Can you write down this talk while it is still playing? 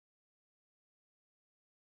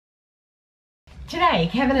Today,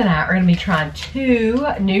 Kevin and I are going to be trying two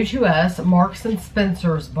new to us Marks and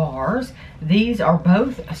Spencer's bars. These are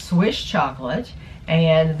both Swiss chocolate,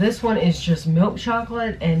 and this one is just milk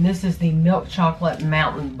chocolate, and this is the milk chocolate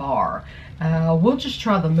mountain bar. We'll just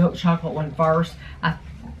try the milk chocolate one first. I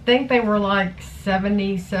think they were like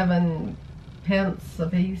 77 pence a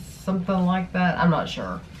piece, something like that. I'm not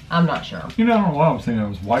sure. You know, I don't know why I was thinking it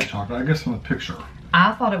was white chocolate. I guess in the picture.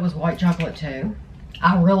 I thought it was white chocolate too.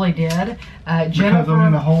 I really did. Because Jennifer, I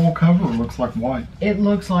mean, the whole cover looks like white. it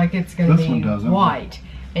looks like it's going to This one be doesn't. white.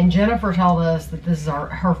 And Jennifer told us that this is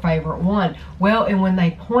her favorite one. Well, and when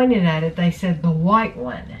they pointed at it, they said the white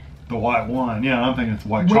one. The white one, yeah, I'm thinking it's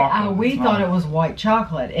white chocolate. We It's thought not. it was white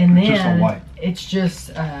chocolate, and It's then just a white. it's just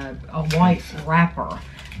a white wrapper,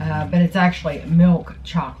 but it's actually milk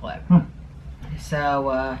chocolate.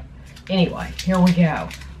 So anyway, here we go.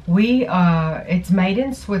 It's made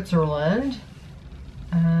in Switzerland.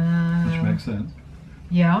 Which makes sense.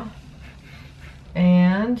 Yeah.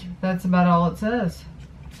 And that's about all it says.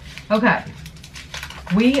 Okay.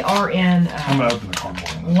 We are in I'm gonna open the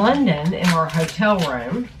cardboard. London in our hotel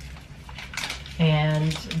room.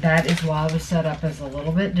 And that is why the setup is a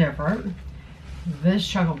little bit different. This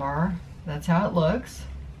chocolate bar, that's how it looks.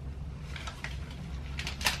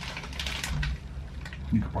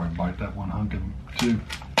 You could probably bite that one hunk in two.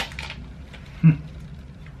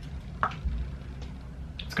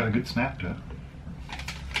 It's got a good snap to it.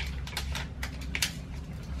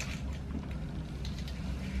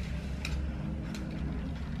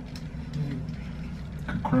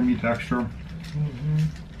 Good creamy texture.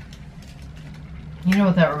 You know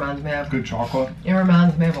what that reminds me of? Good chocolate. It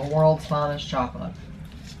reminds me of a world's finest chocolate.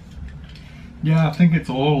 Yeah, I think it's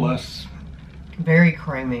a little less. Very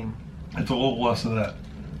creamy. It's a little less of that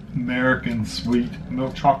American sweet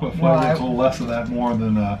milk chocolate flavor. Right. It's a little less of that more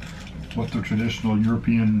than what the traditional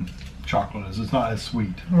European chocolate is. It's not as sweet,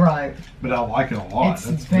 Right. but I like it a lot.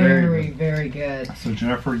 It's very, very good. So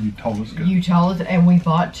Jennifer, you told us good. You told us, and we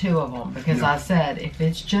bought two of them because Yeah. I said if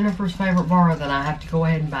it's Jennifer's favorite bar, then I have to go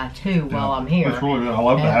ahead and buy two while I'm here. It's really good. I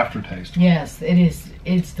love the And- aftertaste. Yes, it is.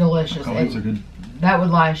 It's delicious. It leaves a good. That would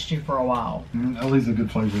last you for a while. It leaves a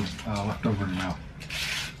good flavor left over in your mouth.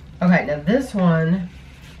 Okay, now this one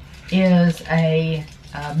is a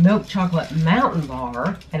milk chocolate mountain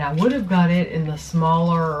bar, and I would have got it in the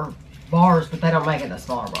smaller bars, but they don't make it in a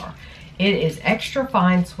smaller bar. It is extra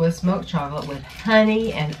fine Swiss milk chocolate with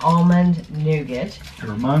honey and almond nougat. It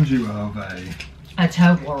reminds you of a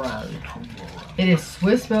Toblerone. It is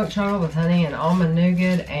Swiss milk chocolate with honey and almond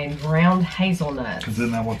nougat and ground hazelnuts. Because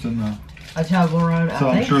isn't that what's in the? A Toblerone, So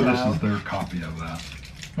I I'm think sure so. this is their copy of that.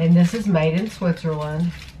 And this is made in Switzerland.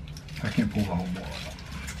 I can't pull the whole bar.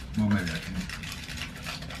 Well, maybe I can.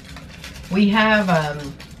 We have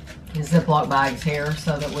Ziploc bags here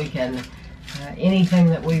so that we can, anything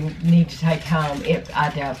that we need to take home, I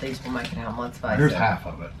doubt these will make it home, let's face Here's it. half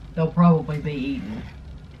of it. They'll probably be eaten.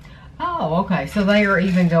 Oh, okay, so they are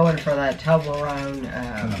even going for that Toblerone,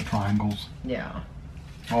 Kind of triangles. yeah.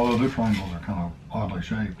 Although the triangles are kind of oddly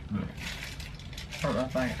shaped. But I don't know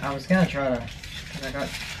if I was gonna try to, because I got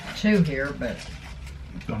two here, but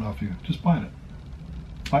don't know if you just bite it.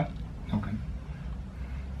 Bite. Okay.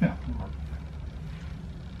 Yeah. It'll work.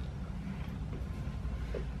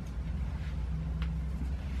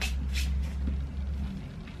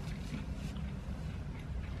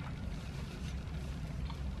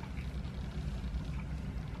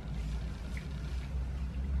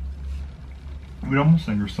 We'd almost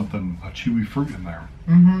think there's something, a chewy fruit in there.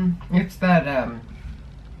 it's that,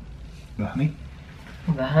 The honey?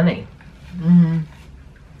 the honey.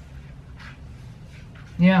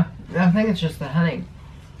 Yeah, I think it's just the honey.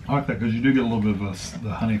 I like that because you do get a little bit of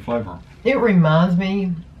the honey flavor. It reminds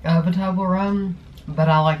me of a Toblerone, but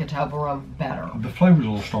I like a Toblerone better. The flavor's a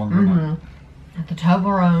little stronger. The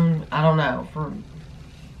Toblerone, I don't know.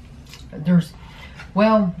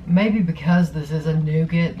 Well, maybe because this is a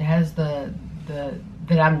nougat, it has that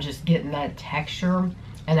I'm just getting that texture,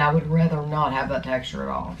 and I would rather not have that texture at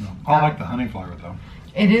all. No. I like the honey flavor though.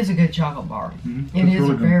 It is a good chocolate bar. It It's is really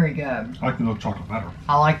good. very good. I like the milk chocolate better.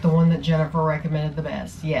 I like the one that Jennifer recommended the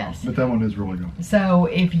best, yes. But that one is really good. So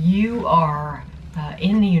if you are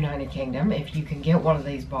in the United Kingdom, if you can get one of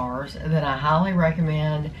these bars, then I highly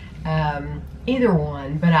recommend either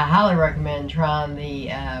one, but I highly recommend trying the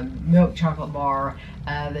milk chocolate bar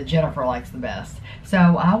that Jennifer likes the best. So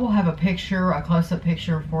I will have a close-up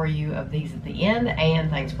picture for you of these at the end, and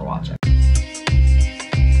thanks for watching.